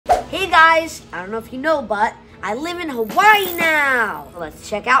guys, I don't know if you know, but I live in Hawaii now. Let's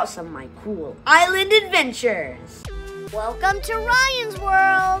check out some of my cool island adventures. Welcome to Ryan's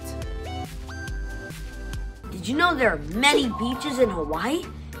World. Did you know there are many beaches in Hawaii?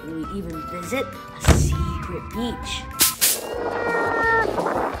 And we even visit a secret beach.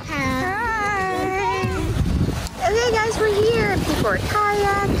 Okay guys, we're here. People are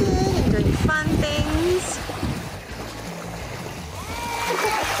kayaking and doing fun things.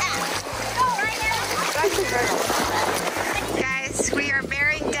 Guys, we are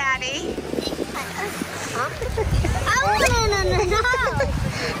burying Daddy.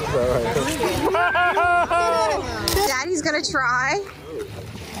 Daddy's gonna try.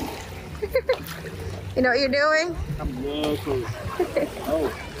 You know what you're doing?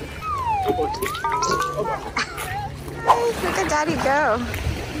 Look at Daddy go.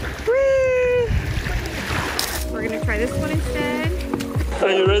 Whee! We're gonna try this one instead. Are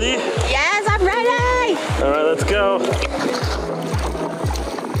you ready? Yes, I'm ready! All right, let's go.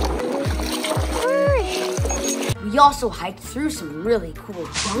 We also hiked through some really cool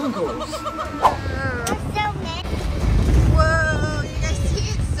jungles. Whoa, you guys see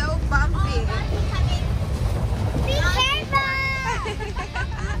it's so bumpy. Be careful!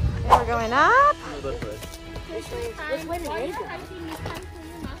 We're going up. Which way did they go?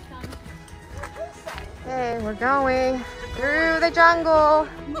 Okay, we're going through the jungle.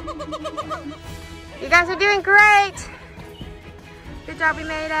 You guys are doing great. Good job, we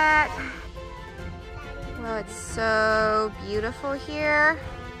made it. Well, it's so beautiful here.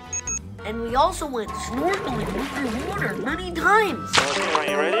 And we also went snorkeling underwater many times. Okay, are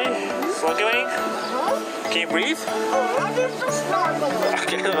you ready? Snorkeling? Can you breathe?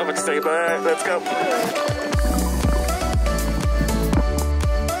 Okay, I'm gonna stay back. Let's go.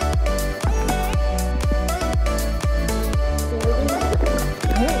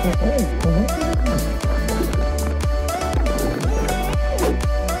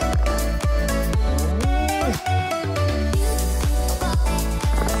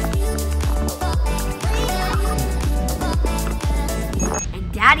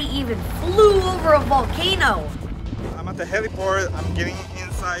 And Daddy even flew over a volcano. I'm at the heliport. I'm getting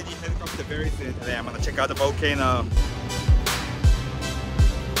inside the helicopter very soon. Today I'm gonna check out the volcano.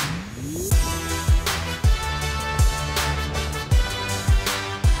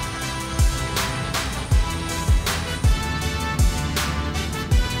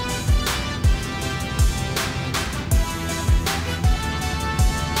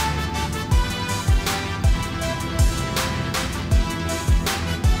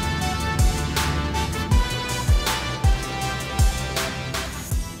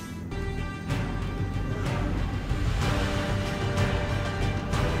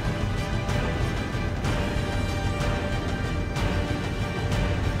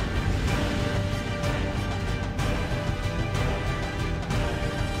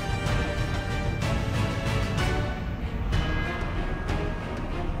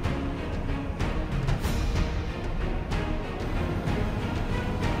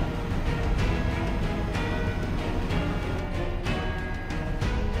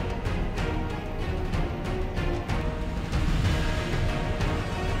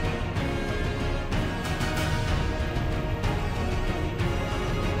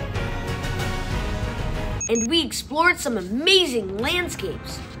 And we explored some amazing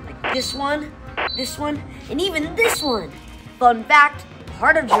landscapes, like this one, and even this one. Fun fact,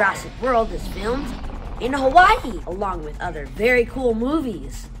 part of Jurassic World is filmed in Hawaii, along with other very cool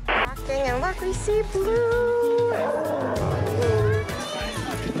movies. Walking and look, we see blue.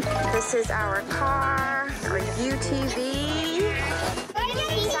 This is our car, our UTV.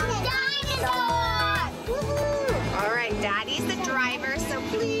 All right, Daddy's the driver, so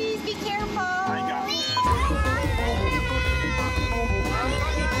please be careful.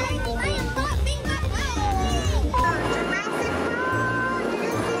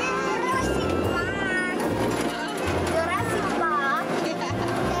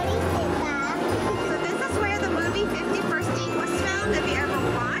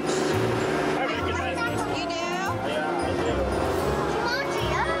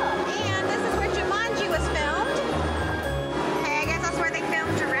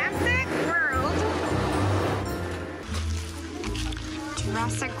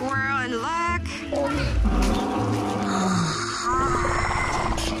 Jurassic World, and look.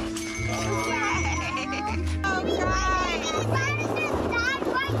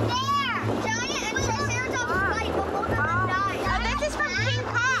 This is from King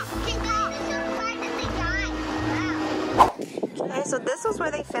Kong. Okay, so this was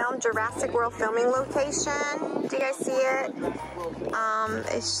where they filmed underground Jurassic World filming location. Do you guys see it?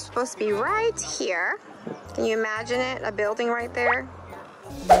 It's supposed to be right here. Can you imagine it? A building right there?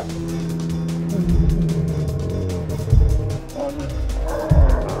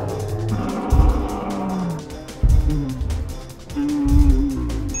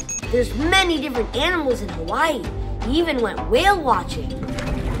 There's many different animals in Hawaii. We even went whale watching.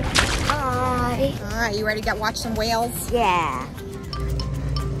 Hi. Alright, you ready to watch some whales? Yeah.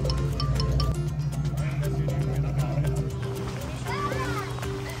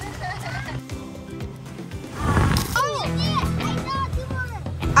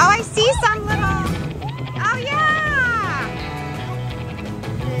 Oh, I see some little. Oh, yeah.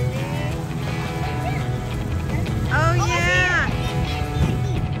 Oh, yeah.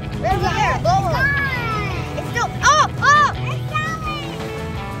 Where's there? It's still. Oh! It's coming!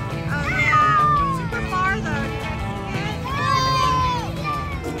 Oh, yeah. Super far, though.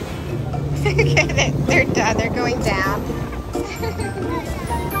 Do you guys see it? Okay, they're done. They're going down.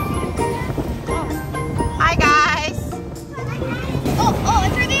 Hi, guys. Oh,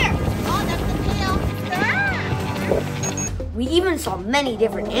 it's right there. Oh, that's the tail. We even saw many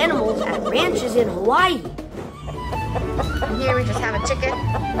different animals at ranches in Hawaii. And here we just have a chicken.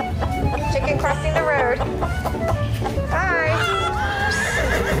 Chicken crossing the road. Hi.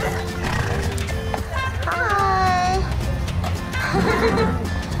 Hi.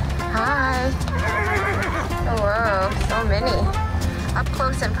 Hi. Oh, whoa, so many. Up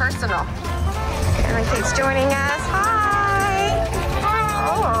close and personal. And my kid's joining us. Hi.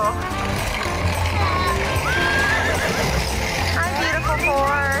 Oh. Hi, beautiful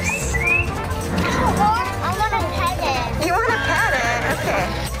horse. I want to pet it. You want to pet it? Okay.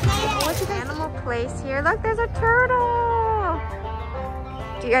 What's the animal place here? Look, there's a turtle.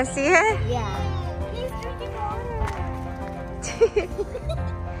 Do you guys see it? Yeah.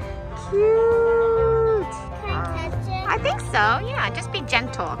 Cute. I think so. Yeah, just be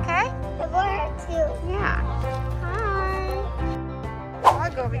gentle, okay? I want her too. Yeah. Hi.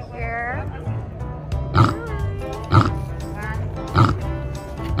 Dog over here.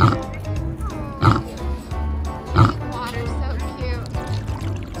 Water's so cute.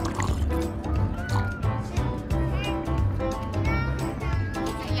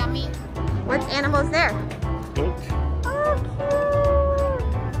 Is it yummy? What animal's there? Goat. Oh, cute.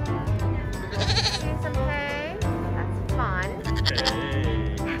 Some hay. That's fun.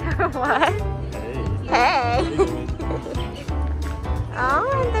 What? Hey. Oh,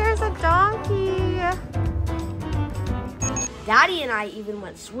 and there's a donkey. Daddy and I even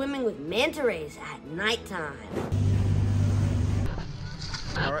went swimming with manta rays at nighttime.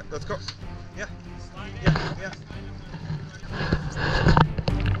 All right, let's go. Yeah. Yeah.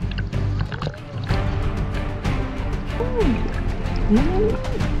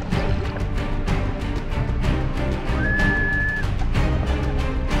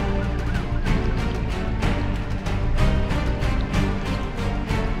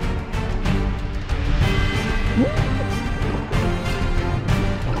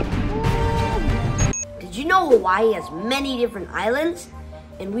 Did you know Hawaii has many different islands?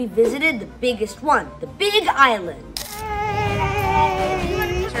 And we visited the biggest one, the Big Island. So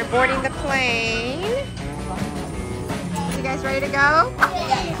we're boarding the plane. You guys ready to go?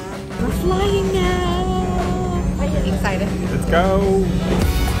 We're flying now. Are you excited? Let's go.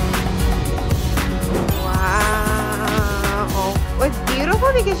 Wow. Well, it's beautiful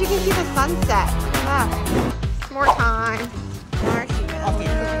because you can see the sunset. Ah, it's more time.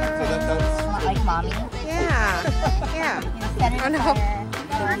 Like mommy. Yeah. Yeah. Set it Oh, no. fire.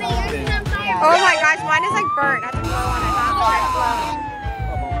 Mommy, yours is on fire. Oh my gosh, mine is like burnt. I have to blow on it.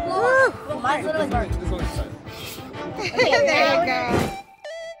 Woo. Mine's literally burnt. There you go.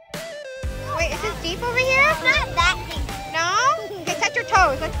 Wait, is this deep over here? It's not that deep. No? Okay, touch your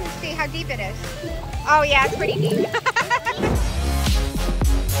toes. Let's just see how deep it is. Oh yeah, it's pretty deep.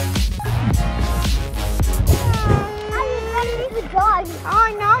 Oh,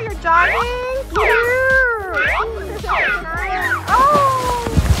 I know, you're jogging. Cute. Oh.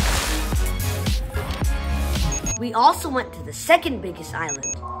 We also went to the second biggest island,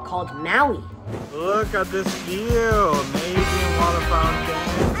 called Maui. Look at this view. Amazing water fountain.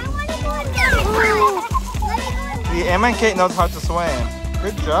 I want to go in there. The Emma and Kate knows how to swim.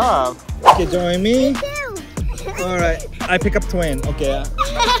 Good job. Okay, join me. All right, I pick up twin. Okay,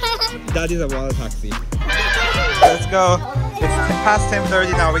 Daddy's a water taxi. Let's go. It's past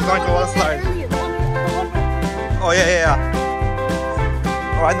 10:30 now. We're going to water slide. Oh yeah.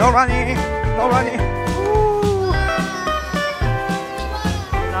 All right, no running. Ooh.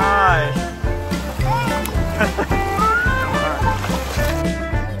 Nice.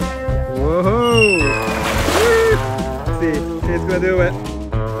 She's gonna do it. Woo!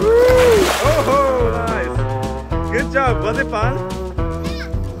 Oh, nice. Good job. Was it fun?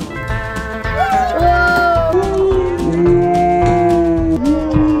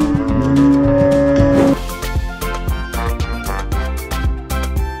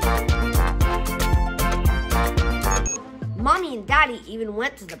 Mommy and Daddy even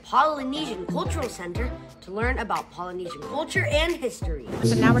went to the Polynesian Cultural Center to learn about Polynesian culture and history.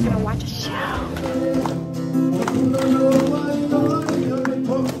 So now we're gonna watch a show.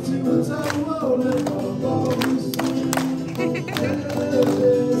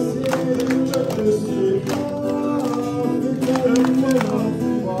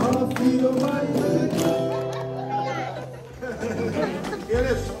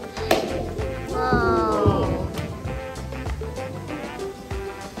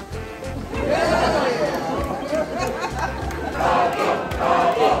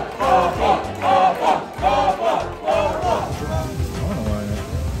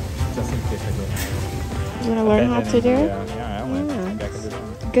 You want to learn how to do it? Yeah, I want to. Maybe I can do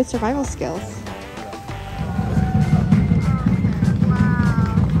that. Good survival skills.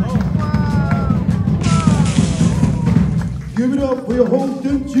 Give it up for your host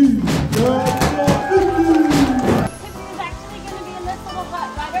and chief. It's actually going to be in this little hut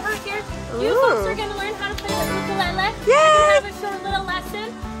right over here. You folks are going to learn how to play the ukulele. Yay! Have a short little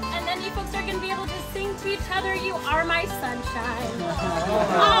lesson, and then you folks are going to be able to sing to each other, "You are my sunshine."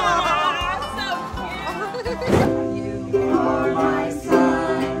 Aww, so cute. You are my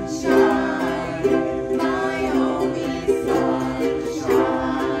sunshine, my only sunshine.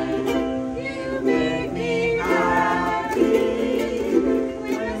 You make me happy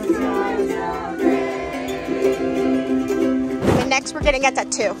when the skies are gray. And next we're getting a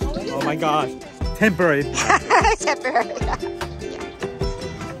tattoo. Oh my gosh. Temporary. Temporary.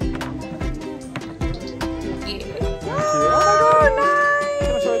 Oh, nice!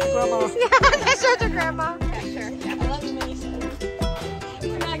 Can I show it to Grandma? Yeah, can I show it to Grandma?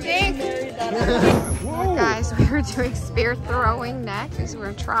 Whoa. Guys, we were doing spear throwing next. We're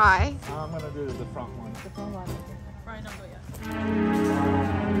gonna try. I'm gonna do the front one.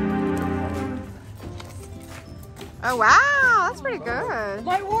 Oh wow, that's pretty good.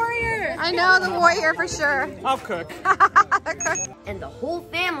 My warrior! I know, the warrior for sure. I'll cook. And the whole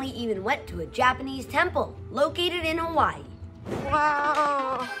family even went to a Japanese temple located in Hawaii.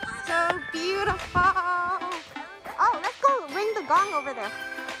 Wow, so beautiful. Oh, let's go ring the gong over there.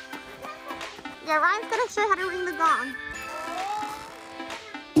 Yeah, Ryan's gonna show you how to ring the gong.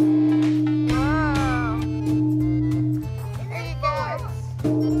 Wow. There you go.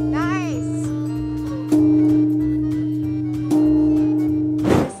 Nice.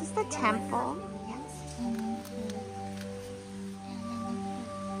 This is the temple.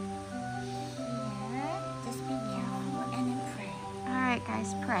 Just be careful and then pray. All right, guys,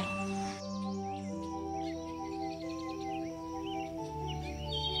 pray.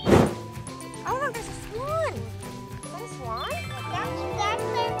 Oh, look, there's a swan. Is that a swan? That's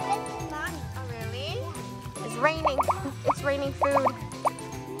their mommy. Oh, really? It's raining. It's raining food.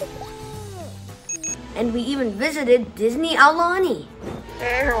 And we even visited Disney Aulani.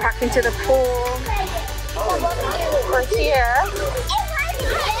 Okay, we're walking to the pool. We're here.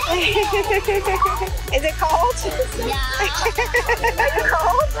 Is it cold? Yeah. Is it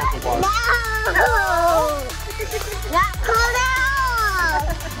cold? No! Not cool out!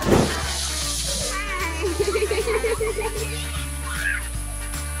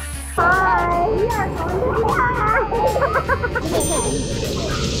 Hi. We are going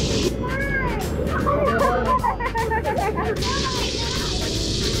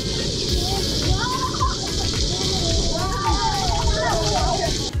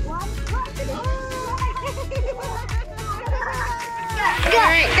All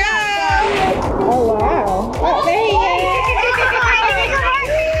right, go. Oh, wow. Oh, there he is.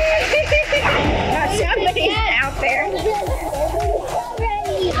 Somebody's out there.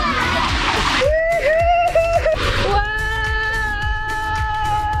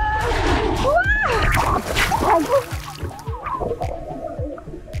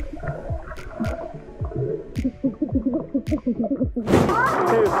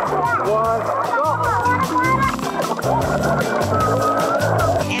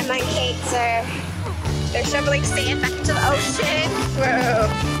 Emma and Kate's they're shoveling sand back into the ocean. Whoa.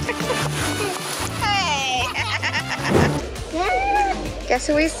 Hey. Guess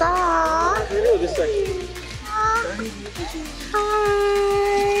who we saw? Hi. Oh, Goofy's leaving. Hi.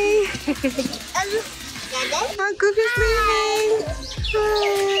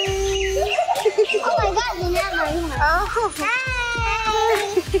 Oh my god, you never. Oh. Hi.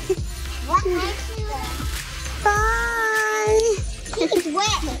 What makes you? Bye.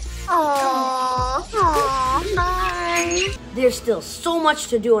 wet. Aww, bye. There's still so much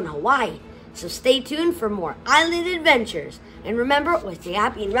to do in Hawaii, so stay tuned for more island adventures. And remember, always stay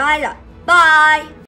happy and ride up. Bye!